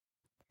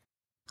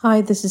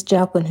Hi, this is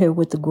Jacqueline here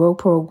with the Grow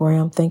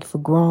Program. Thank you for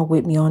growing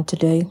with me on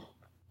today.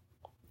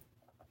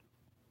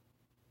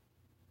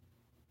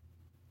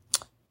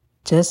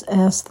 Just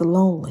ask the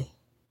lonely.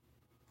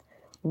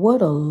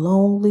 What a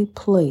lonely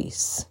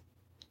place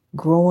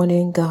growing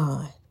in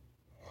God.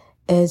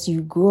 As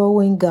you grow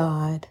in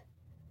God,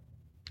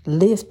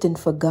 lifting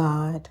for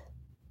God,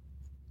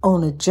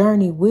 on a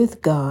journey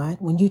with God,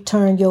 when you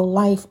turn your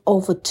life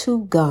over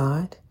to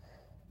God,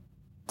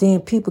 then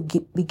people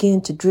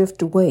begin to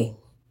drift away.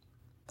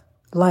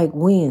 Like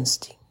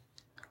Wednesday,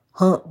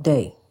 hump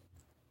day.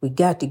 We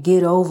got to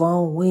get over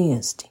on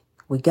Wednesday.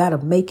 We got to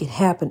make it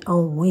happen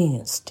on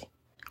Wednesday.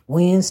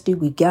 Wednesday,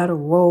 we got to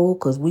roll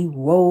because we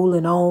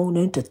rolling on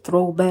into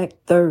Throwback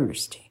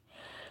Thursday.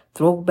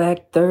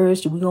 Throwback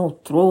Thursday, we going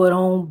to throw it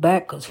on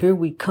back because here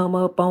we come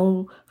up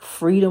on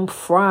Freedom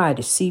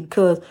Friday. See,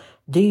 because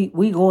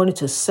we going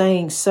into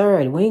Sing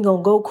Saturday. We ain't going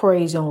to go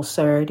crazy on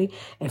Saturday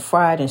and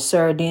Friday and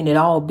Saturday, and it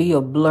all be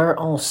a blur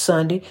on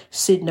Sunday,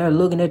 sitting there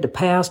looking at the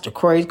pastor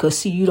crazy because,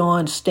 see, you don't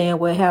understand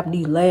what happened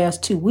these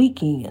last 2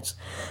 weekends.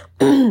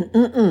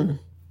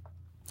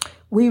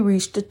 We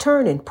reached a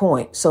turning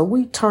point. So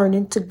we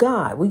turning to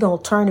God. We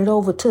going to turn it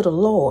over to the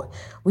Lord.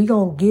 We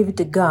going to give it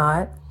to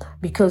God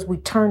because we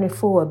turning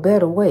for a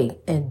better way.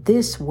 And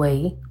this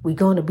way, we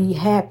going to be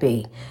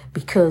happy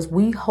because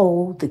we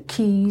hold the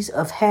keys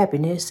of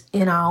happiness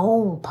in our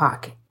own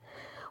pocket.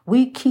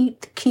 We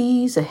keep the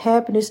keys of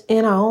happiness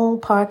in our own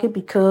pocket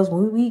because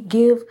when we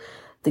give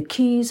the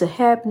keys of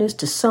happiness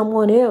to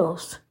someone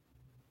else,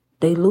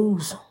 they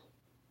lose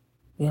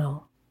them,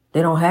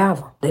 They don't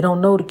have them. They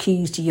don't know the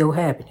keys to your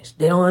happiness.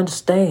 They don't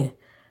understand.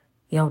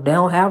 They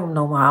don't have them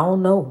no more. I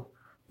don't know.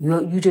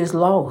 You just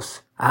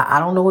lost. I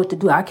don't know what to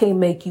do. I can't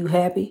make you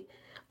happy.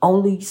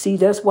 See,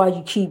 that's why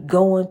you keep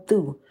going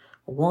through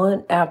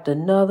one after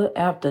another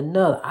after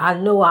another. I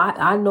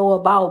know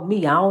about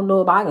me. I don't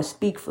know if I can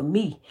speak for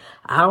me.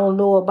 I don't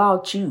know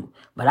about you.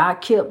 But I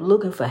kept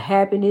looking for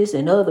happiness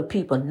in other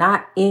people,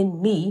 not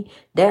in me.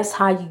 That's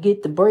how you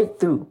get the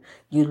breakthrough.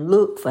 You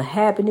look for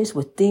happiness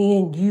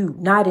within you,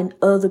 not in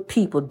other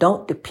people.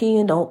 Don't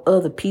depend on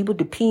other people.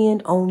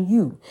 Depend on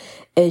you.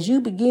 As you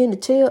begin to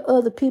tell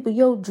other people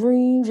your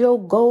dreams, your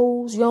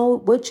goals,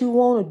 what you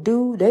want to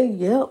do, they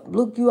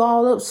look you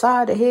all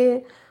upside the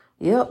head.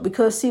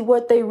 Because see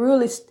what they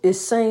really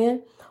is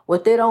saying,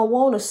 what they don't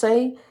want to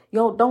say.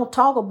 Don't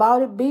talk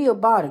about it, be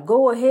about it.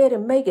 Go ahead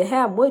and make it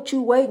happen. What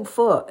you waiting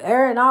for?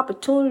 Air and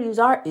opportunities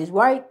is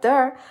right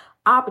there.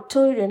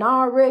 Opportunity and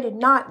already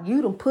not.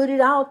 You done put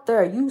it out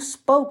there. You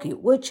spoke it,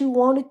 what you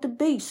want it to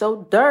be.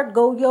 So there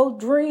go your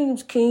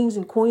dreams, kings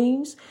and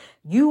queens.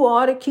 You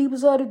are the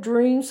keepers of the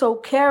dreams. So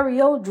carry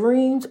your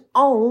dreams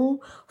on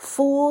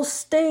full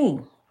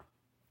steam.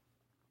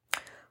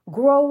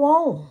 Grow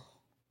on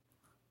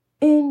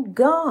in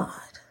God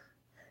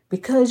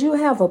because you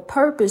have a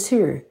purpose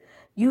here.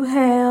 You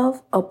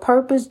have a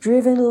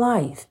purpose-driven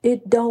life.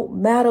 It don't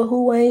matter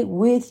who ain't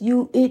with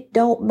you. It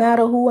don't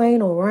matter who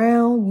ain't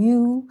around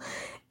you.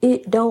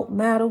 It don't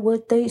matter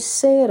what they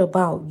said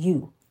about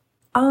you.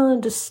 I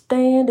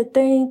understand that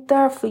they ain't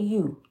there for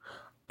you.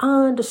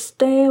 I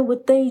understand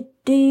what they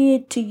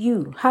did to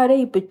you, how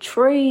they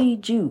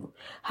betrayed you,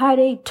 how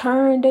they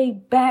turned their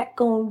back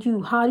on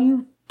you, how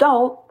you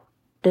thought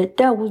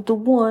that was the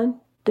one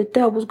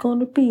that was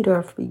going to be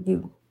there for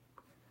you.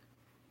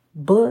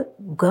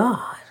 But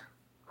God,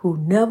 who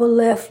never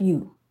left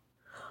you.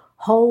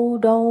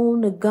 Hold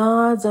on to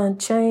God's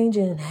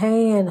unchanging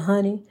hand,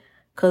 honey,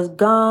 because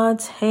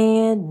God's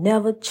hand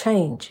never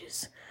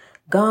changes.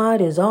 God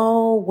is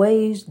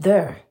always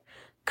there,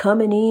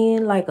 coming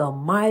in like a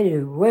mighty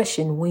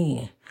rushing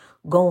wind,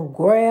 gonna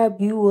grab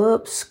you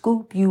up,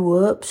 scoop you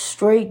up,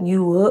 straighten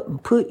you up,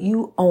 and put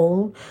you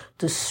on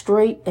the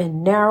straight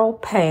and narrow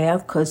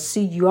path. Because,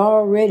 see, you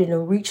already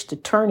done reached the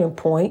turning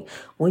point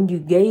when you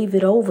gave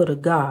it over to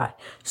God.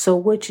 So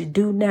what you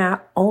do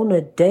now on a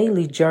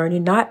daily journey,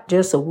 not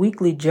just a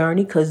weekly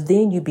journey, because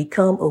then you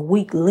become a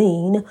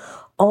weakling.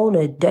 On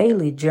a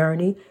daily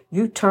journey,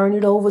 you turn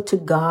it over to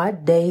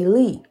God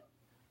daily.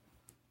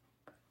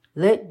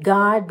 Let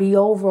God be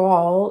over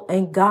all,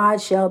 and God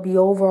shall be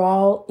over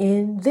all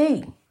in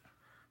thee.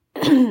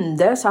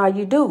 That's how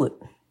you do it.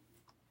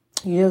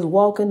 You just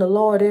walk in the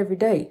Lord every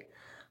day.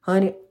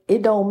 Honey,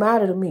 it don't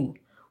matter to me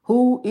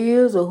who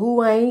is or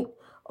who ain't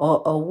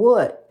or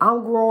what.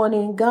 I'm growing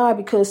in God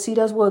because, see,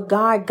 that's what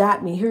God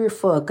got me here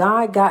for.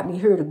 God got me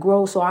here to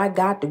grow, so I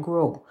got to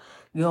grow.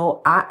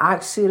 I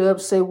sit up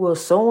and say, well,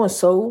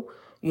 so-and-so,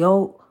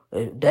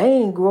 they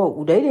ain't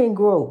grow. They didn't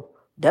grow.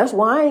 That's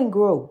why I ain't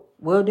grow.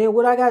 Well, then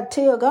what I got to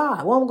tell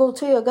God? Well, I'm going to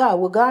tell God,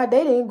 well, God,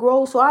 they didn't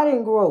grow, so I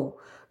didn't grow.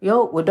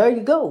 Well, there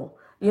you go.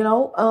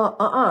 No,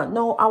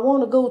 I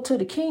want to go to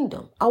the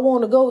kingdom. I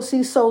want to go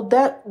see. So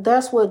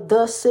that's what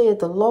thus said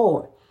the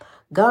Lord.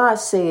 God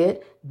said,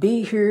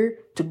 be here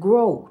to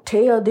grow.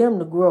 Tell them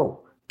to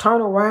grow.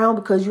 Turn around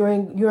because you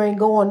ain't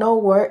going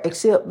nowhere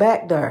except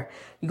back there.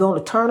 You're going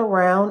to turn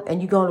around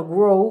and you're going to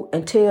grow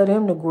and tell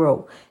them to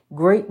grow.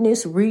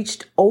 Greatness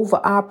reached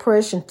over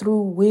oppression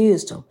through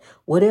wisdom.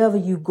 Whatever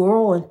you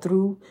growing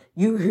through,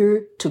 you're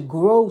here to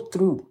grow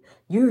through.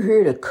 You're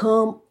here to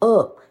come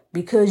up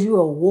because you're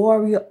a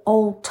warrior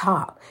on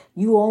top.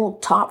 You on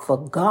top for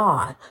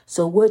God.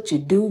 So what you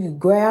do, you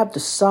grab the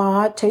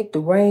sod, take the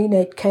rain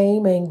that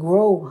came and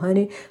grow,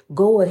 honey.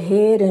 Go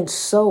ahead and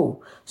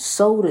sow.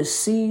 Sow the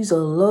seeds of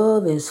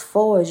love as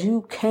far as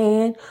you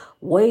can,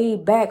 way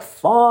back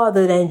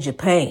farther than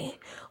Japan.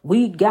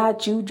 We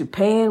got you,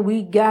 Japan.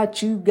 We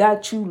got you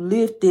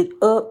lifted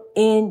up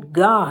in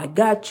God.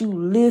 Got you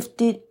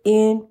lifted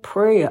in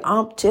prayer.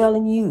 I'm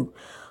telling you,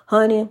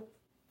 honey,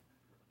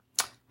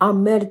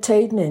 I'm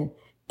meditating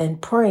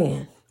and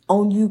praying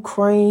on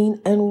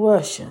Ukraine and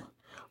Russia.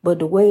 But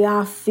the way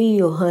I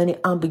feel, honey,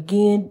 I'm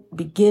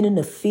beginning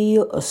to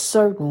feel a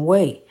certain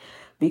way,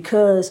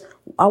 because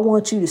I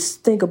want you to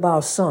think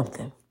about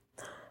something.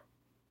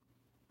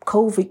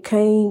 COVID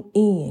came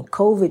in.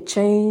 COVID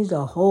changed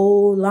a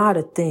whole lot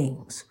of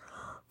things.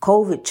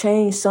 COVID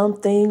changed some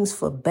things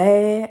for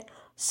bad,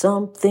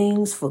 some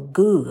things for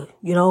good.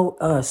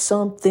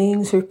 Some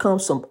things, here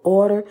comes some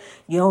order.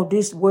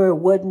 This word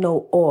wasn't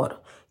no order.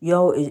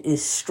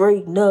 It's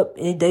straightened up.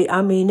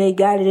 They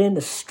got it in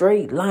the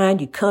straight line.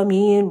 You come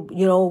in,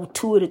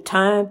 2 at a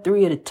time,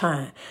 3 at a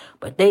time.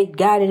 But they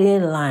got it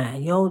in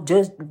line,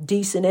 just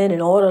decent and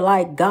in order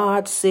like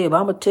God said. But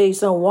I'm going to tell you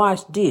something,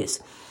 watch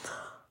this.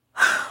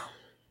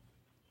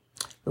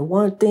 The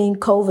one thing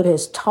COVID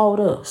has taught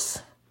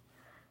us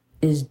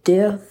is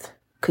death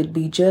could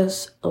be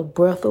just a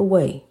breath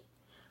away,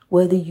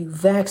 whether you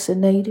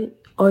vaccinated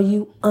or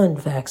you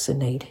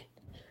unvaccinated.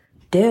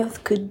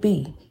 Death could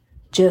be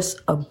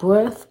just a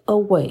breath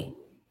away.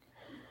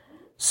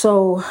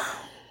 So,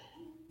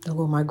 there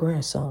go my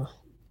grandson.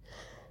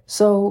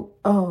 So,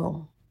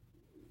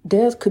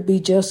 death could be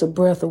just a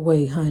breath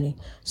away, honey.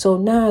 So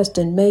now it's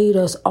done made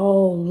us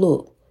all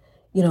look,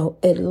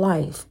 at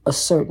life a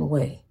certain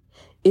way.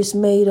 It's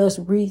made us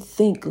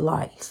rethink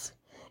life.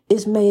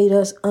 It's made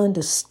us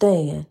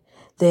understand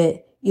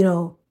that,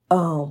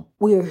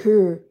 we're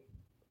here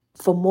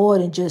for more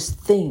than just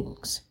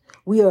things.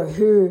 We are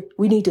here.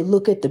 We need to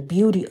look at the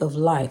beauty of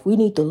life. We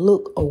need to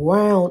look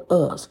around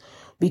us,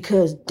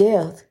 because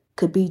death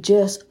could be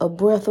just a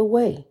breath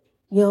away.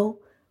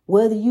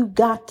 Whether you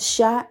got the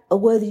shot or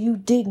whether you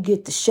didn't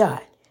get the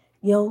shot,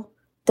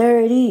 there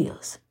it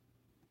is.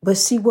 But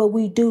see what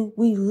we do?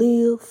 We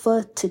live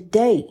for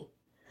today.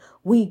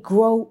 We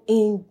grow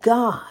in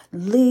God.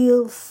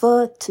 Live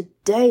for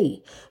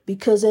today.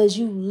 Because as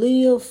you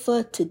live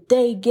for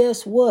today,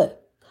 guess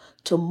what?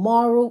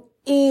 Tomorrow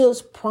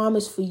is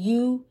promised for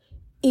you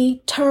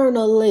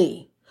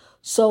eternally.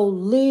 So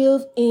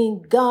live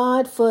in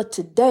God for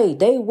today.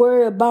 They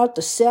worry about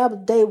the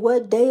Sabbath day.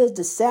 What day is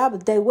the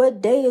Sabbath day?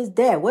 What day is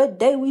that? What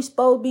day we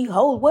supposed to be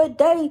holy? What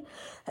day?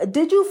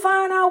 Did you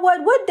find out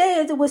what day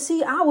is it? Well,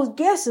 see, I was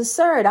guessing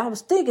Saturday. I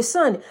was thinking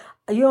Sunday.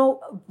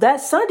 That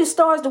Sunday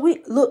starts the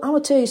week. Look, I'm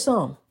going to tell you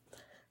something.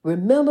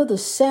 Remember the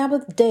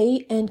Sabbath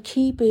day and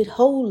keep it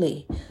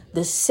holy.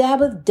 The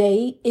Sabbath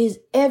day is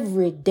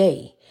every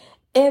day.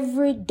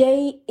 Every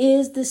day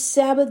is the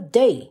Sabbath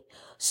day.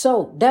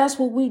 So that's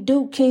what we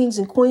do, kings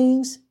and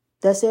queens.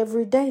 That's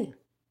every day.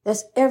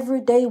 That's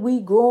every day we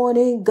growing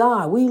in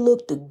God. We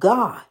look to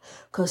God.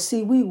 Because,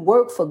 see, we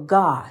work for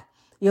God.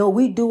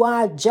 We do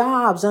our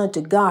jobs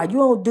unto God. You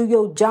don't do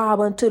your job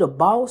unto the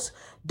boss.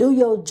 Do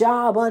your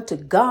job unto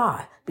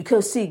God.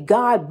 Because, see,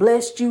 God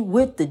blessed you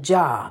with the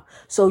job.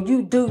 So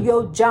you do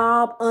your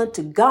job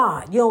unto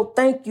God. You don't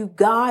thank you,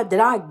 God, that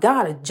I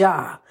got a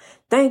job.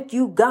 Thank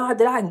you, God,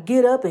 that I can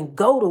get up and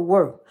go to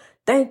work.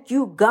 Thank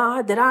you,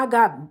 God, that I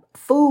got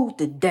food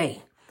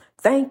today.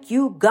 Thank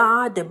you,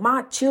 God, that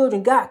my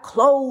children got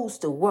clothes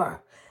to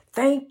wear.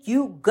 Thank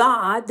you,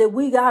 God, that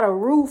we got a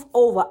roof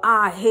over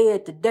our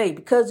head today,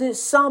 because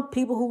there's some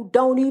people who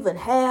don't even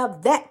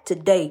have that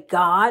today,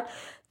 God.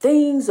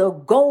 Things are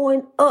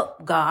going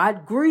up,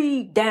 God.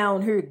 Greed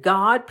down here,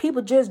 God.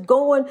 People just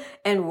going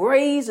and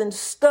raising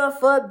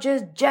stuff up,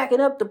 just jacking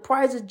up the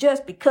prices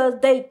just because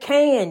they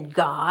can,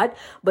 God.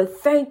 But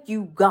thank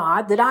you,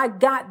 God, that I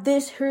got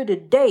this here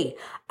today.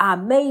 I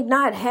may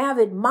not have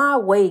it my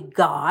way,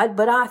 God,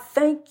 but I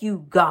thank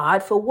you,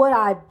 God, for what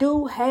I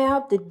do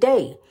have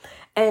today.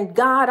 And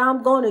God,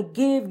 I'm going to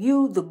give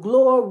you the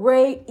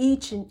glory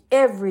each and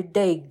every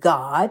day,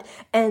 God.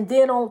 And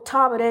then on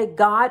top of that,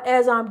 God,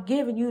 as I'm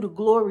giving you the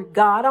glory,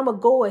 God, I'm going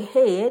to go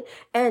ahead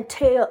and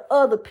tell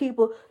other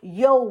people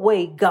your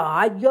way,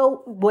 God.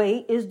 Your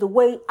way is the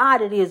way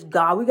out of this,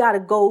 God. We got to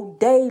go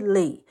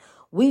daily.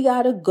 We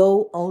got to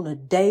go on a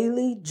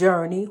daily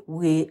journey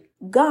with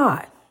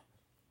God.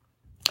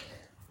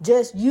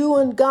 Just you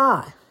and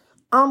God.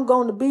 I'm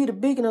going to be the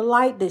beacon of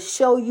light to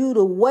show you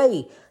the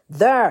way.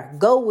 There,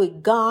 go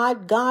with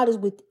God. God is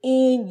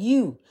within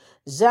you.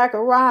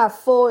 Zechariah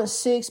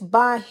 4:6,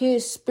 by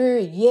his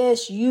spirit,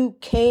 yes, you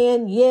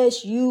can.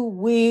 Yes, you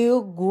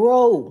will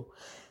grow.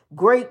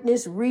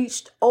 Greatness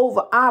reached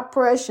over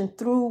oppression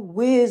through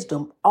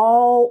wisdom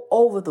all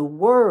over the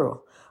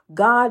world.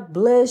 God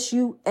bless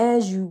you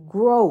as you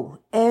grow,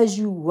 as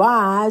you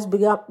rise,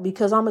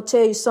 because I'm going to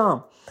tell you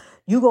something.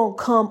 You're going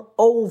to come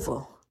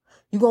over.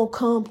 You're going to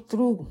come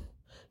through.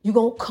 You're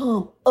going to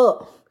come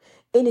up.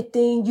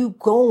 Anything you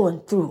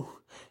going through,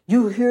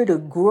 you're here to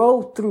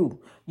grow through.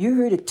 You're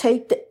here to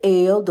take the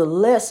L, the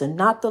lesson,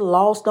 not the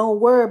loss. Don't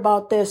worry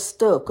about that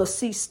stuff. Because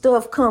see,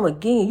 stuff come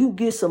again. You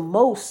get some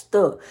more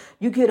stuff.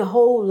 You get a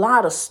whole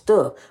lot of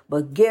stuff.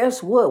 But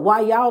guess what?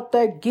 While you out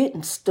there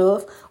getting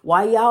stuff,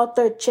 while you out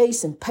there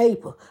chasing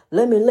paper,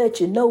 let me let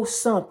you know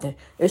something.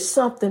 There's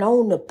something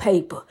on the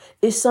paper.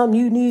 It's something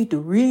you need to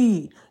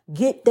read.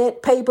 Get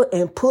that paper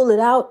and pull it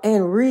out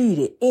and read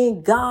it.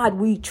 In God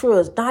we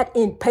trust. Not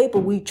in paper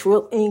we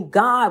trust. In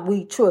God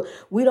we trust.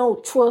 We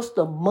don't trust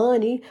the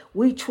money.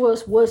 We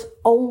trust what's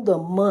on the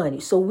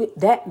money. So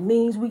that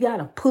means we got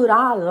to put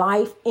our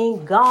life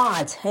in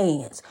God's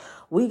hands.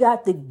 We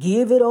got to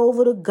give it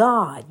over to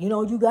God.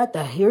 You got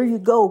to, here you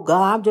go,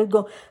 God. I'm just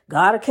going,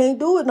 God, I can't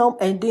do it no.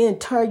 And then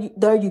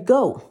there you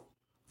go.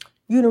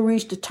 You done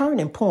reached the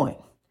turning point.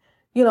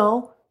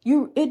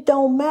 It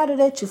don't matter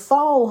that you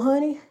fall,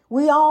 honey.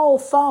 We all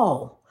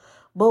fall,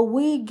 but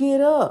we get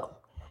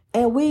up,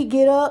 and we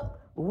get up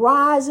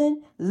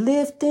rising,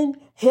 lifting,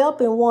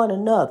 helping one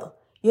another.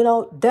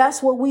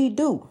 That's what we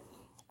do.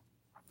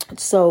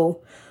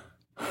 So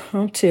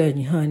I'm telling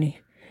you, honey,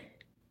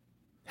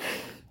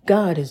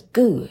 God is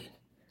good.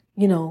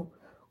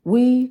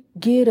 We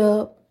get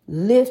up,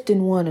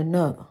 lifting one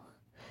another,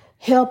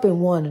 helping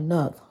one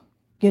another,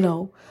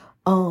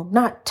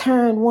 not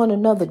tearing one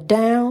another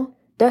down.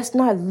 That's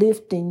not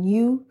lifting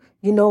you,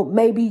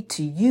 maybe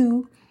to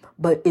you,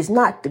 but it's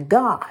not to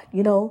God.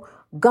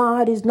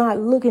 God is not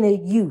looking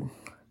at you.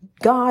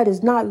 God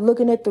is not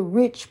looking at the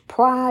rich,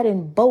 pride,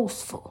 and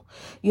boastful.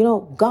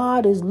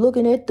 God is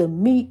looking at the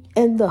meek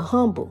and the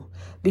humble,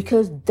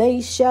 because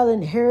they shall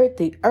inherit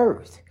the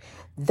earth.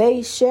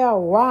 They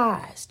shall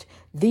rise.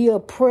 The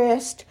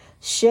oppressed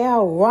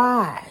shall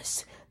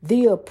rise.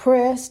 The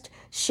oppressed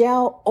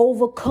shall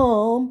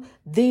overcome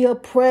the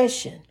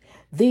oppression.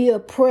 The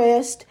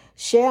oppressed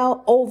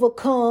shall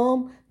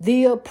overcome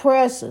the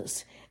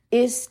oppressors.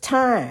 It's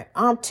time.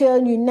 I'm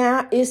telling you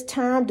now, it's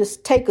time to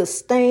take a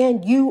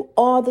stand. You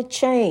are the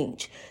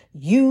change.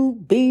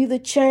 You be the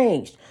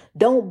change.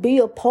 Don't be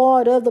a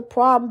part of the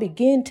problem.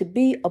 Begin to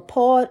be a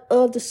part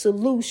of the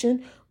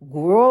solution.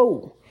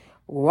 Grow.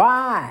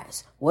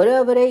 Rise.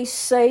 Whatever they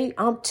say,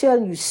 I'm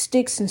telling you,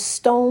 sticks and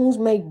stones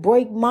may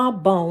break my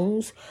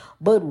bones,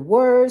 but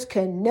words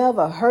can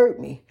never hurt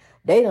me.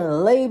 They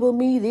done label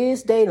me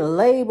this, they done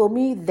label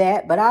me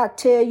that, but I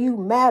tell you,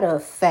 matter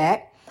of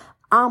fact,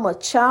 I'm a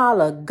child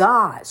of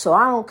God, so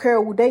I don't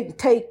care who they can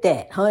take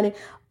that, honey.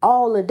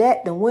 All of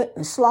that done went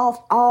and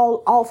sloughed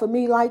all off of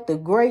me like the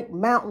great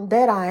mountain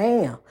that I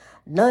am.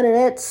 None of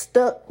that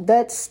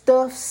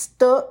stuff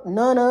stuck,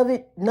 none of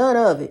it,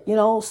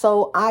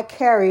 so I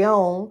carry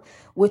on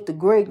with the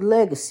great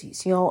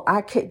legacies,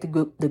 I kept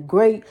the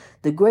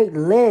great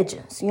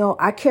legends,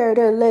 I carry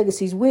their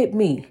legacies with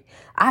me.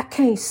 I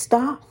can't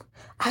stop.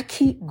 I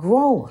keep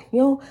growing,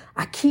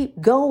 I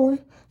keep going,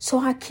 so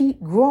I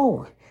keep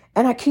growing,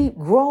 and I keep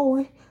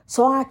growing,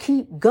 so I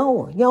keep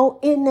going,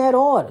 in that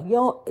order,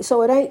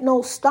 so it ain't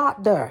no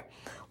stop there.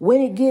 When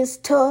it gets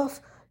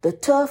tough, the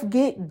tough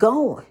get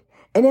going,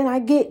 and then I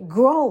get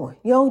growing,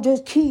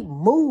 just keep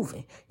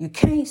moving. You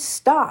can't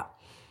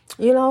stop.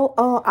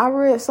 I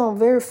read something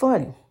very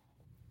funny.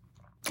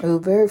 It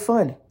was very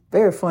funny,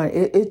 very funny.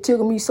 It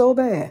tickled me so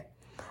bad.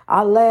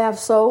 I laughed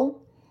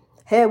so.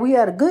 We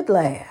had a good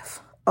laugh.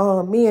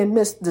 Me and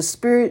the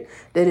spirit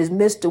that is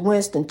Mr.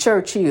 Winston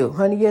Churchill.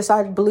 Honey, yes,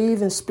 I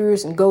believe in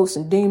spirits and ghosts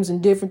and demons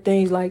and different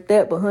things like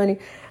that. But honey,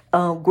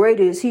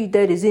 greater is he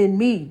that is in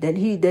me than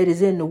he that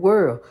is in the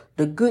world.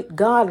 The good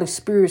godly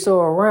spirits are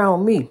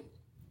around me.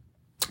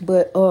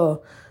 But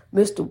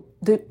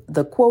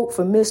the quote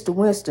from Mr.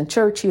 Winston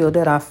Churchill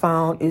that I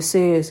found, it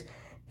says,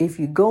 if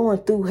you're going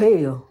through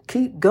hell,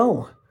 keep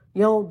going.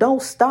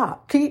 Don't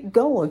stop. Keep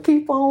going.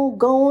 Keep on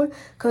going,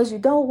 because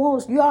you're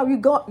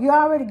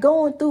already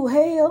going through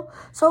hell.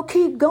 So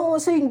keep going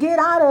so you can get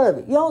out of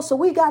it. So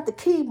we got to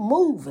keep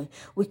moving.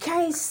 We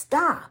can't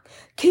stop.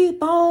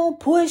 Keep on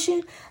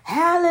pushing.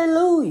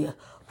 Hallelujah.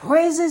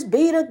 Praises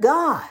be to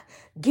God.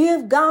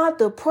 Give God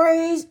the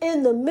praise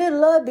in the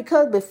middle of it,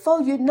 because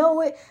before you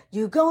know it,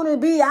 you're going to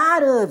be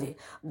out of it.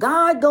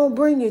 God going to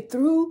bring you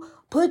through.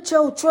 Put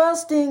your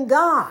trust in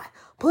God.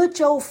 Put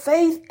your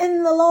faith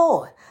in the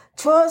Lord.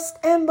 Trust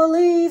and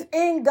believe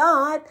in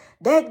God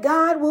that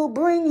God will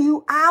bring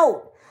you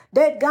out,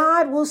 that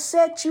God will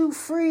set you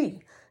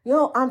free.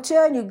 I'm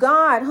telling you,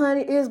 God,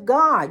 honey, is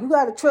God. You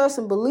got to trust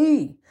and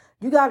believe.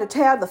 You got to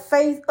have the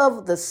faith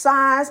of the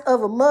size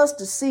of a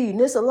mustard seed.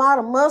 And there's a lot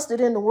of mustard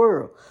in the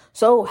world.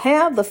 So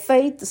have the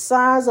faith the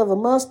size of a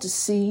mustard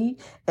seed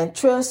and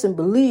trust and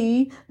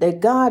believe that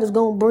God is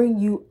going to bring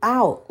you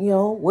out.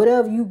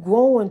 Whatever you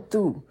growing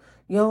through,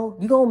 you're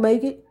going to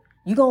make it.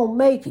 You're going to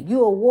make it.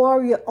 You're a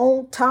warrior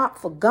on top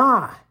for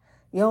God.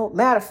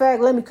 Matter of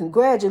fact, let me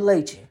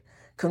congratulate you.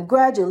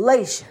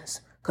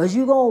 Congratulations, because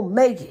you're going to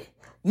make it.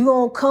 You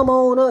gonna come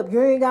on up.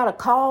 You ain't gotta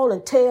call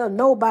and tell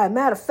nobody.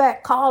 Matter of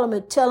fact, call them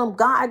and tell them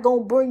God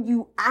gonna bring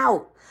you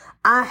out.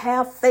 I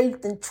have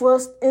faith and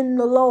trust in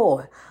the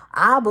Lord.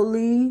 I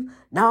believe.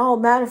 No,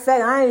 matter of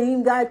fact, I ain't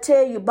even gotta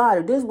tell you about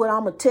it. This is what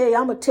I'm gonna tell you.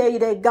 I'm gonna tell you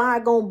that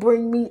God gonna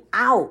bring me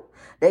out.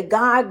 That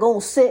God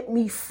gonna set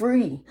me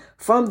free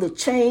from the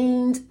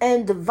chains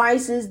and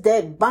devices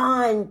that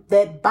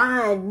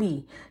bind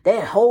me,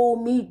 that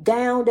hold me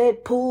down,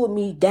 that pull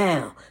me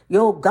down.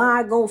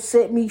 God gonna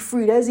set me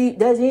free. That's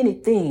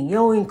anything,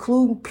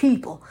 including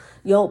people.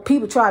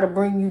 People try to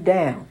bring you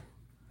down.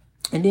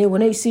 And then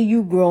when they see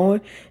you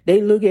growing, they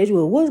look at you,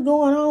 well, what's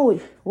going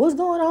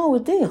on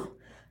with them?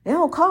 They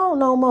don't call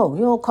no more.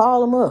 You don't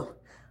call them up.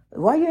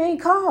 Why you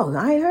ain't called?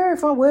 I ain't heard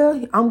from.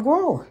 Well, I'm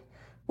growing.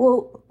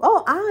 Well,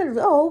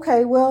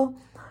 okay. Well,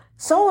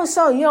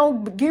 so-and-so,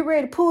 get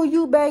ready to pull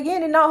you back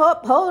in and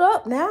hold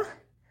up now.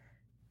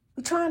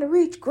 We're trying to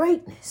reach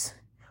greatness.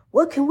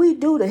 What can we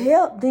do to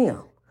help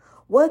them?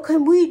 What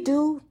can we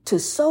do to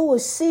sow a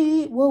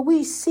seed where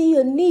we see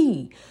a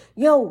need?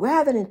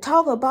 Rather than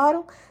talk about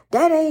them,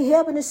 that ain't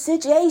helping the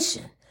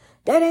situation.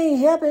 That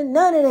ain't helping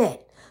none of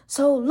that.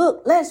 So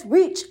look, let's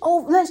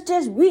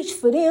just reach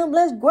for them.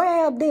 Let's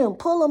grab them,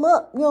 pull them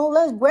up.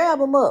 Let's grab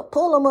them up,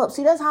 pull them up.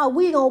 See, that's how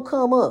we gonna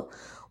come up.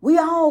 We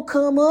all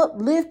come up,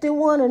 lifting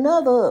one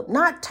another up,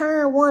 not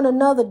turn one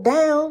another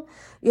down.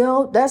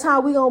 That's how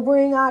we gonna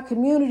bring our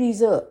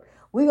communities up.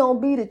 We gonna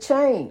be the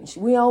change.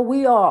 We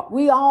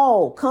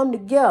all come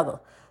together.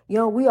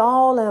 We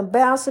all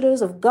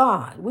ambassadors of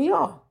God. We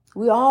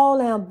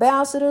all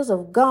ambassadors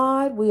of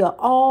God. We are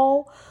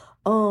all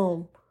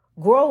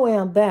grow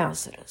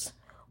ambassadors.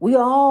 We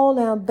are all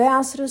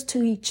ambassadors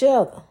to each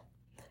other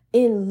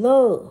in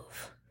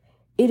love.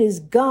 It is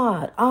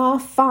God, our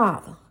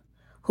Father,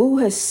 who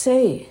has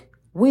said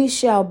we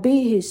shall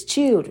be his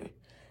children.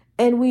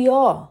 And we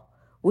are.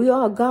 We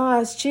are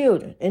God's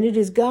children. And it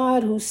is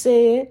God who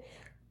said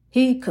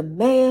he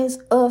commands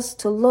us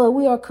to love.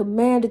 We are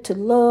commanded to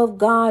love.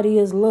 God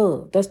is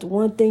love. That's the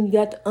one thing you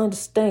got to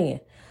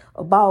understand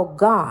about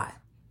God.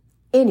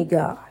 Any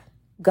God.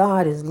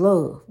 God is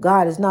love.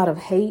 God is not of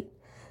hate.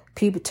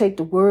 People take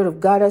the word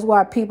of God. That's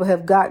why people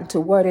have gotten to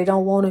where they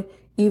don't want to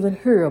even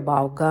hear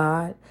about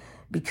God,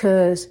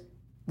 because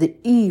the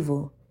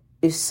evil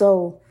is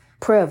so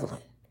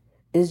prevalent.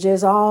 It's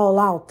just all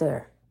out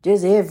there,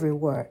 just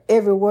everywhere.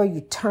 Everywhere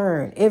you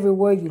turn,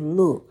 everywhere you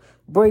look.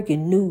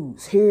 Breaking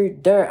news here,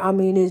 there.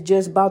 It's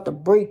just about to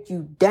break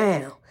you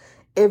down.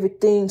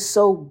 Everything's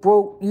so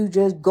broke, you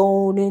just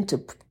going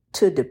into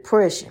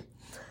depression.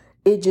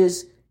 It's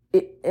just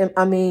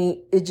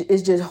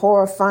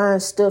horrifying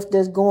stuff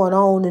that's going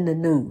on in the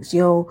news.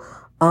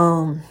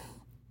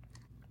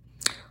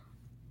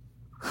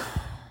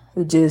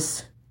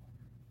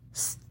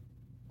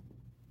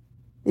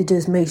 It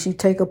just makes you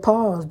take a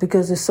pause,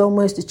 because there's so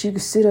much that you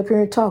can sit up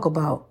here and talk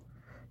about.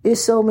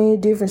 It's so many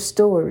different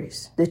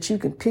stories that you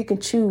can pick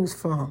and choose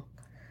from,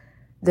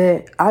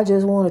 that I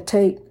just want to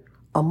take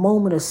a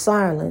moment of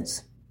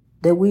silence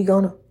that we're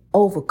going to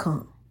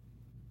overcome.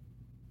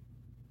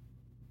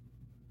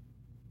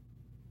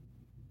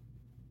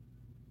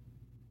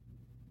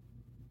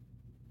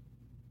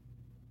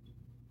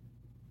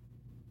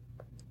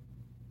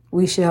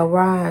 We shall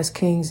rise,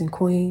 kings and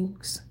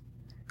queens.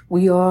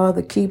 We are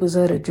the keepers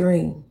of the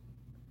dream.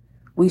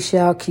 We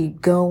shall keep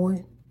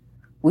going.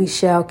 We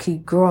shall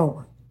keep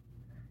growing.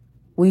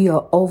 We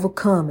are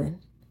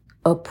overcoming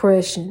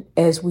oppression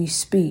as we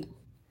speak.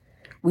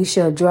 We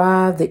shall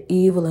drive the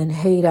evil and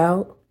hate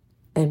out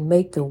and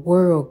make the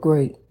world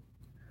great.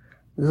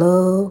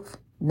 Love,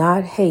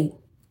 not hate,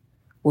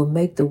 will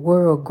make the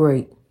world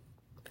great.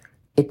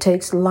 It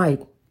takes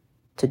light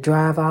to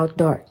drive out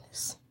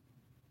darkness.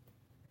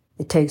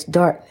 It takes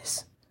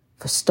darkness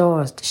for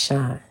stars to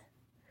shine.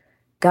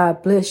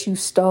 God bless you,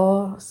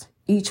 stars.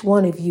 Each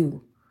one of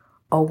you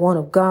are one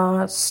of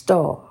God's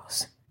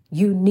stars,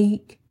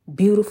 unique,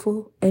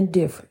 beautiful, and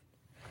different.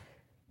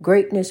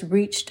 Greatness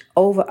reached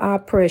over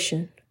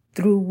oppression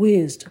through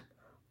wisdom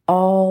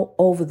all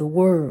over the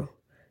world.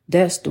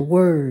 That's the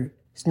word.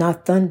 It's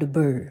not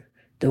Thunderbird.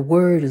 The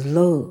word is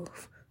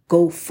love.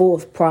 Go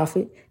forth,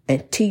 prophet,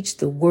 and teach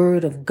the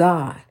word of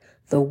God.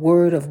 The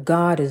word of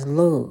God is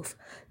love.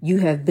 You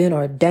have been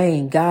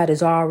ordained. God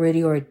has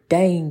already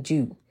ordained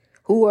you.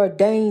 Who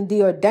ordained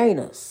the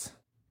ordainers?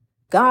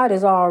 God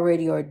has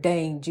already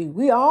ordained you.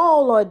 We are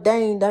all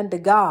ordained unto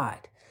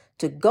God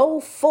to go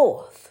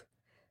forth,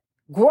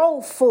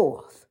 grow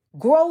through,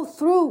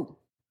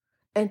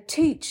 and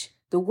teach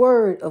the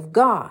word of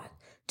God,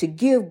 to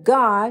give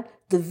God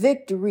the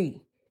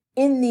victory.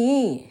 In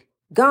the end,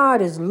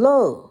 God is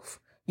love.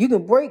 You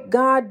can break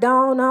God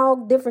down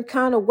all different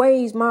kind of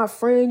ways, my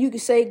friend. You can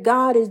say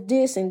God is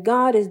this and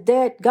God is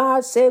that.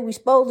 God said we're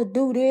supposed to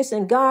do this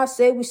and God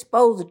said we're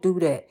supposed to do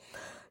that.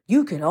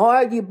 You can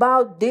argue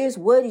about this,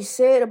 what he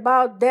said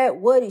about that,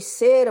 what he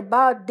said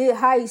about this,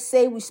 how he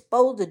said we're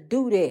supposed to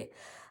do that.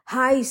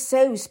 how he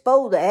say we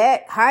supposed to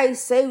act, how he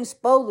say we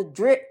supposed to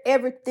drip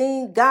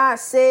everything God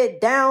said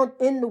down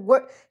in the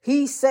word.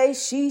 He say,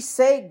 she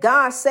say,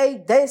 God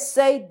say, they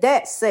say,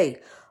 that say.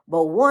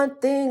 But one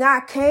thing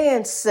I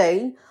can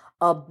say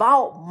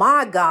about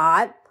my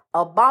God,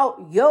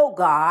 about your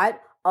God,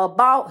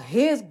 about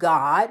his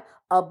God,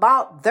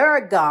 about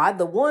their God,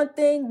 the one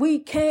thing we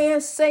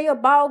can say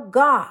about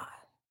God,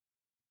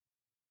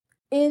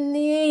 in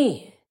the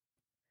end,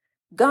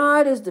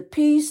 God is the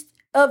piece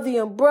of the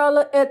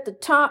umbrella at the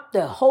top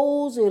that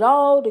holds it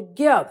all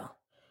together.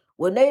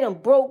 When they done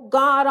broke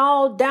God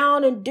all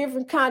down in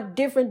different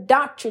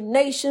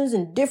doctrinations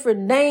and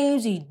different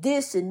names, he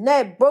this and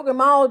that, broke him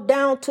all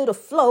down to the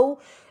flow.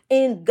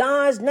 In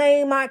God's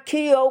name I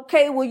kill.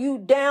 Okay, well, you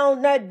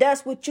down that?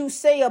 That's what you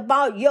say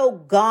about your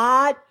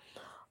God.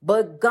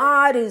 But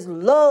God is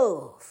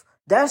love.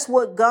 That's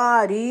what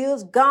God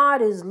is.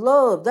 God is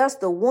love. That's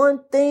the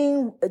one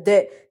thing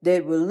that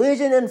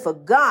religion and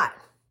forgot.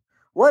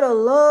 What a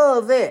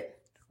love at.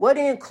 What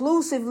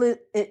inclusiveness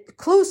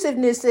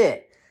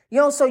at.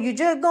 So you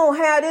just gonna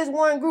have this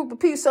one group of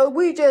people. So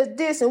we just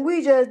this and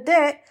we just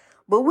that.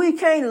 But we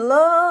can't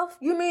love.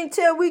 You mean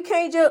tell we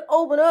can't just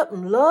open up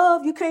and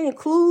love? You can't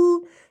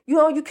include.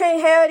 You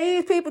can't have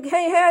these people.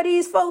 Can't have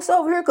these folks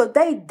over here because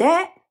they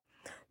that.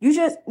 You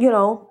just,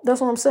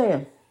 that's what I'm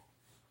saying.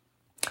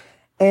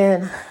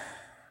 And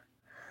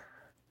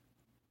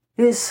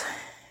it's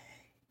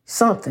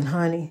something,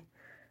 honey.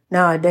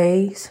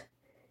 Nowadays,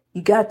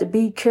 you got to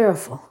be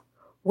careful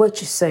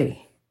what you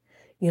say.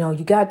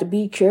 You got to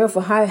be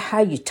careful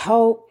how you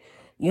talk.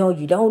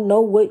 You don't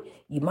know what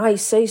you might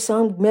say.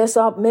 Something mess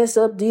up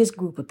this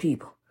group of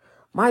people.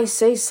 Might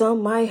say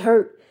something might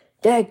hurt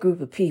that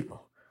group of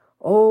people.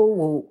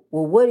 Oh,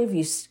 well, what if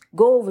you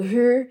go over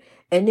here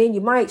and then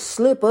you might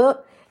slip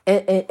up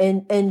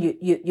and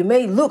you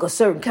may look a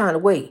certain kind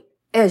of way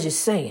as you're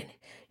saying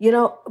it.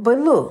 But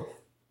look,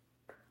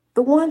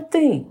 the one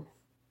thing,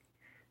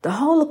 the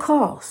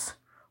Holocaust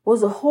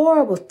was a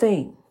horrible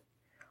thing.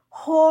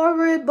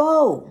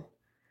 Horrible.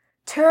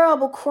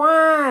 Terrible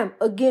crime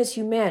against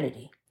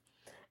humanity.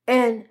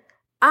 And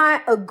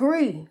I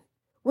agree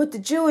with the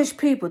Jewish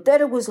people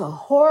that it was a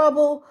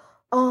horrible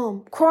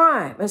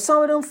crime. And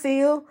some of them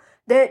feel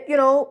that,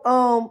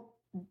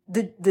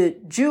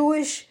 the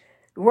Jewish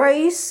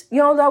race,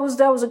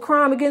 that was a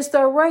crime against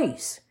their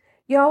race.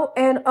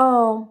 And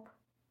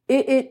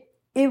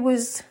it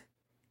was,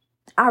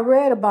 I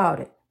read about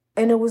it,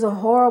 and it was a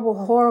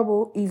horrible,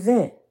 horrible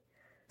event.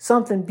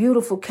 Something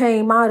beautiful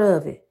came out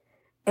of it.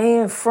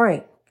 Anne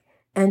Frank.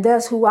 And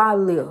that's who I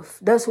live.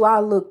 That's who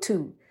I look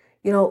to.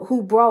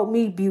 Who brought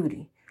me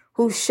beauty,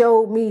 who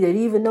showed me that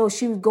even though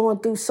she was going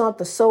through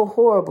something so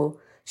horrible,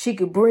 she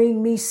could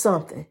bring me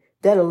something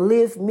that'll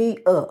lift me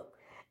up.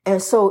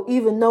 And so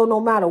even though no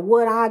matter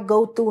what I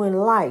go through in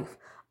life,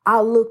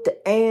 I look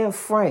to Anne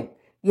Frank,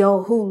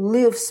 who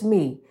lifts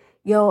me.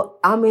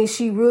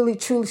 She really,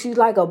 truly, she's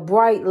like a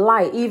bright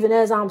light, even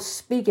as I'm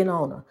speaking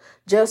on her.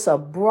 Just a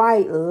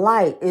bright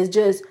light. It's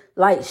just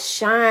like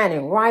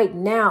shining right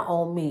now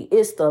on me.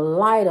 It's the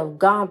light of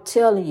God, I'm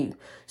telling you.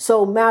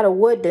 So no matter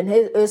what, then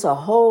it's a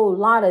whole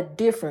lot of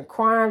different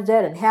crimes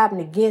that have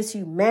happened against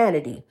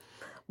humanity.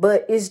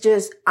 But it's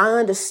just, I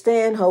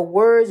understand her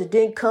words. It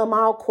didn't come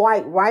out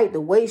quite right the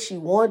way she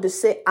wanted to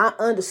say. I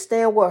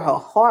understand where her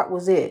heart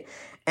was at.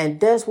 And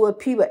that's what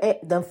people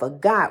done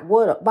forgot.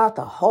 What about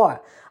the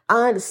heart?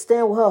 I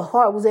understand where her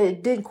heart was at.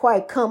 It didn't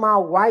quite come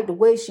out right the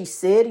way she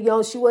said.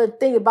 She wasn't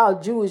thinking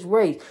about Jewish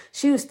race.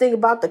 She was thinking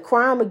about the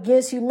crime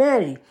against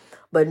humanity.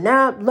 But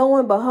now, lo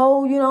and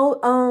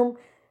behold,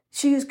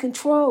 she is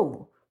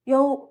controlled.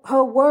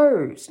 Her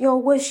words,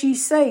 what she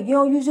say,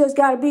 you just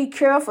got to be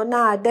careful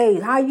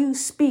nowadays. How you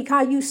speak,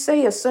 how you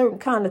say a certain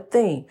kind of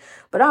thing.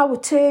 But I will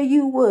tell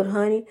you what,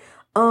 honey,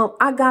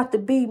 I got to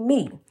be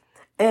me.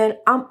 And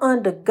I'm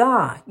under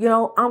God.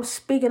 I'm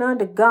speaking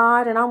under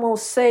God, and I'm going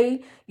to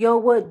say,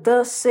 what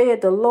thus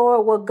said the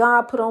Lord, what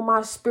God put on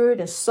my spirit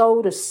and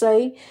soul to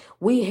say.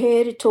 We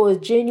headed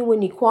towards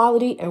genuine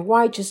equality and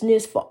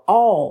righteousness for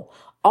all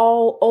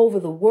over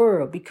the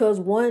world. Because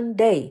one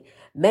day,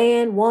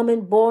 man,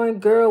 woman, boy,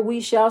 and girl,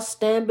 we shall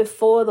stand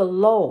before the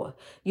Lord.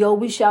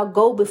 We shall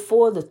go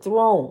before the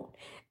throne.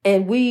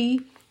 And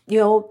we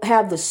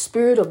have the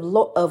spirit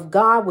of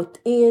God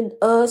within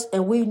us,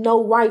 and we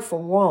know right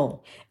from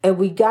wrong. And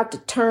we got to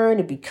turn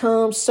and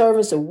become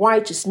servants of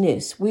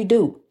righteousness. We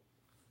do.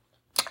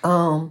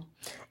 And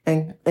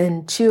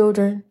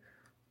children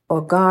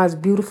are God's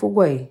beautiful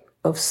way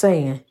of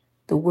saying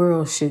the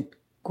world should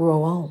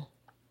grow on.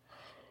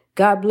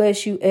 God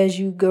bless you as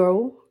you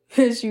grow,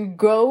 as you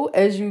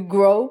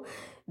grow.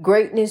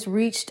 Greatness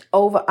reached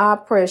over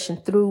oppression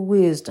through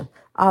wisdom.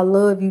 I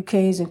love you,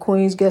 kings and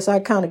queens. Guess I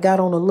kind of got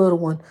on a little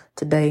one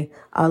today.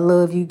 I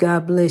love you.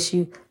 God bless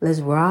you. Let's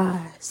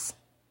rise.